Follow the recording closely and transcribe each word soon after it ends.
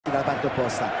dalla parte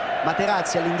opposta.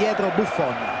 Materazzi all'indietro,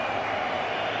 Buffon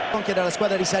chiede alla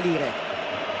squadra di salire.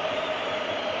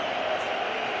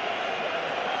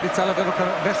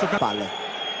 Verso Palle.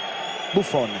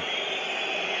 Buffon.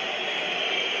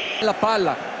 La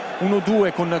palla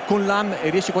 1-2 con Lam e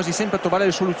riesce quasi sempre a trovare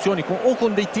le soluzioni o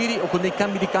con dei tiri o con dei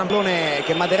cambi di campo.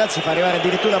 Che Materazzi fa arrivare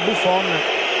addirittura a Buffon,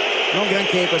 non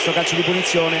granché questo calcio di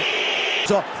punizione.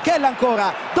 Kell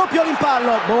ancora, doppio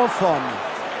rimpallo, Buffon.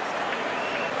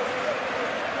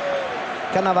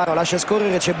 Cannavaro lascia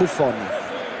scorrere, c'è Buffon.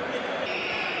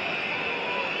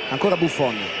 Ancora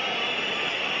Buffon.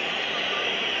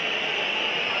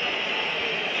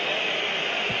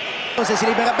 Se si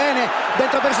libera bene,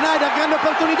 dentro per Schneider, grande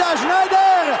opportunità,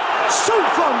 Schneider sul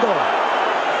fondo.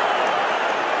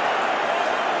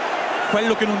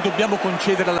 Quello che non dobbiamo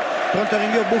concedere alla... Pronto al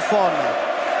rinvio Buffon.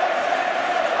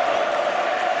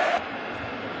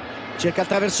 Cerca il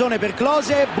traversone per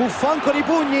Klose, Buffon con i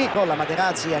pugni. Con la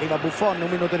Materazzi, arriva Buffon, 1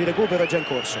 minuto di recupero, è già in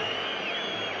corso.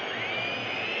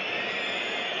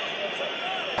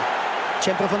 C'è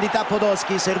in profondità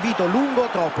Podolski, servito lungo,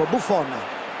 troppo,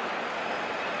 Buffon.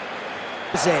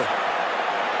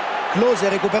 Klose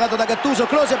recuperato da Gattuso,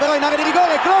 Klose però in area di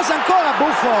rigore, Klose ancora,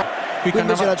 Buffon. Qui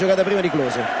invece la giocata prima di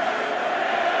Klose.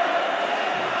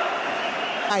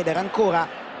 Schneider ancora,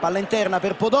 palla interna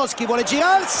per Podolski, vuole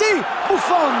girarsi,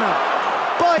 Buffon.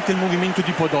 Poi il movimento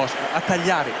di Podolski a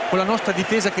tagliare con la nostra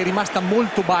difesa che è rimasta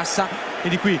molto bassa e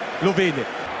di qui lo vede.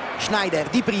 Schneider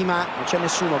di prima, non c'è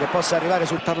nessuno che possa arrivare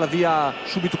sul Buttarla via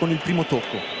subito con il primo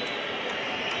tocco.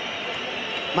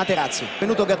 Materazzi,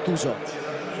 venuto Gattuso.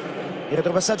 Il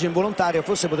retropassaggio involontario,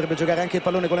 forse potrebbe giocare anche il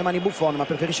pallone con le mani Buffon, ma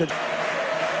preferisce...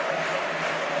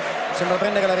 Sembra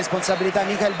prendere la responsabilità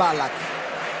Michael Ballack.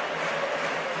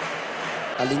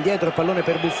 All'indietro il pallone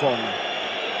per Buffon.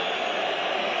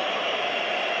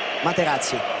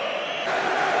 Materazzi.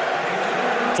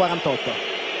 48.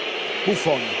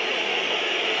 Buffon.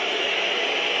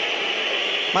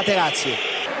 Materazzi.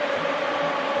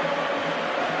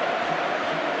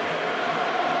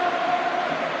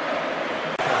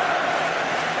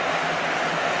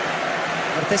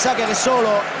 Mertesacker è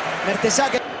solo.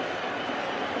 Mertesacker.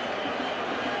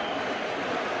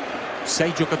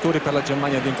 6 giocatori per la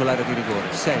Germania dentro l'area di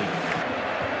rigore. 6.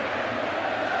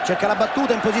 Cerca la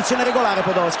battuta in posizione regolare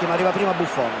Podolski, ma arriva prima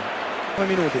Buffon.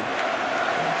 9 minuti.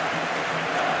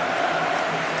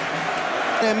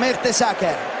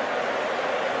 Mertesacker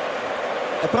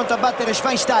è pronto a battere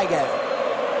Schweinsteiger.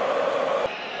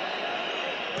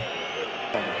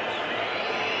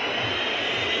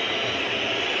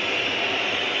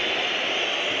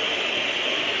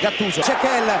 Gattuso, c'è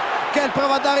Kell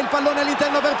prova a dare il pallone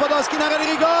all'interno per Podolski in area di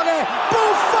rigore.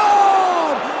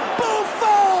 Buffon!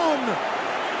 Buffon!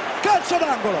 Calcio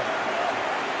d'angolo.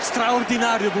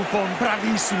 Straordinario Buffon,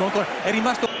 bravissimo, è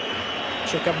rimasto...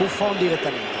 Cerca Buffon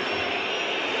direttamente.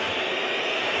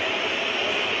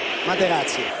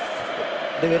 Materazzi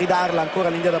deve ridarla ancora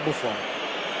all'indietro da Buffon.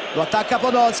 Lo attacca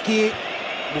Podolski.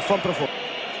 Buffon profondo.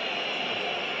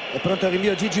 È pronto il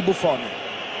rinvio Gigi Buffon.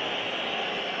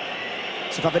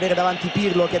 Si fa vedere davanti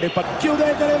Pirlo, chiede il pallone.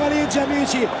 Chiudete le valigie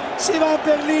amici, si va a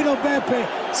Berlino Beppe,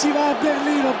 si va a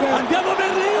Berlino Beppe. Andiamo a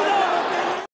Berlino!